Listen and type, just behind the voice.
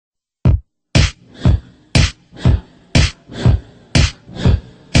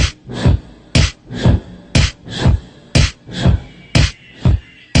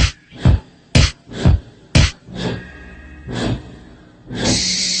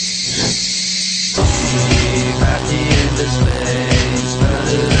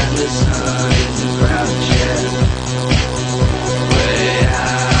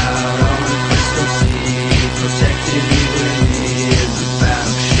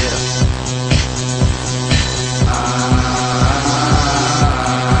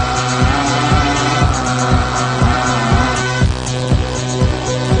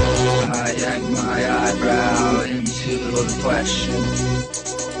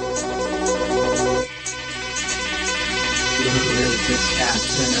this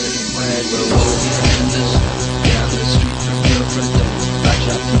afternoon. When we're walking in the snow, down the street from your front door, I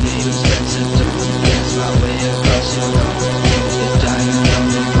dropped the needle, spent a door, dance my way across your lawn. The diamond on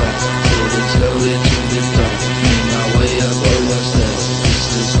the grass, sliding slowly through the dark, made my way up all your stairs,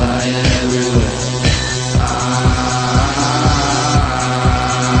 pistols flying everywhere.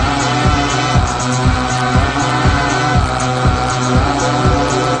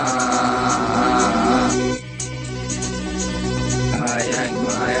 I yank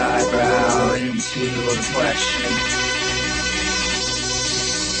my eyebrow into a question.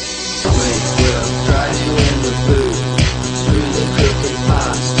 Wait, we'll drive you in the boot, through the crooked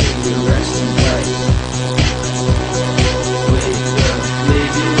paths to your resting place. Wait, we'll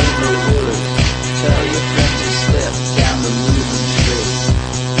leave you in the woods, tell your friends to slip down the looming tree.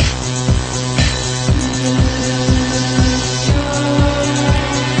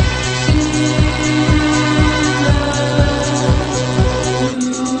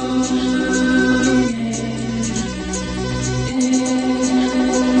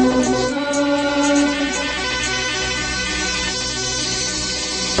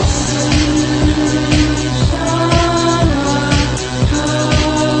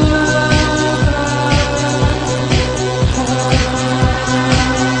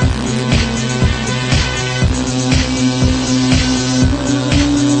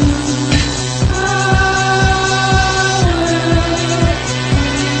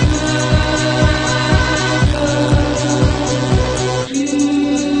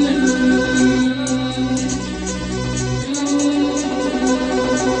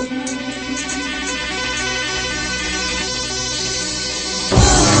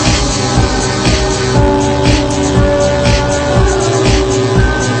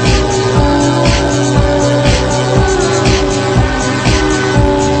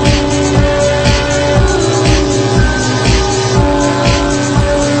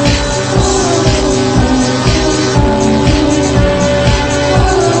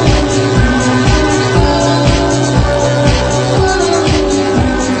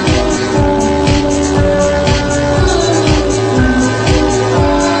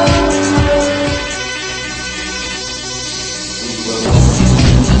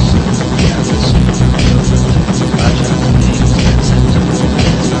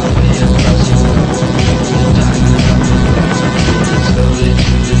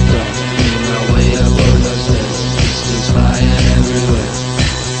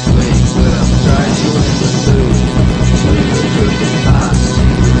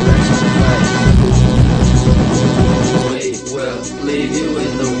 Leave you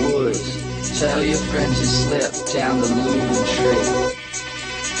in the woods, tell your friends to slip down the looming tree.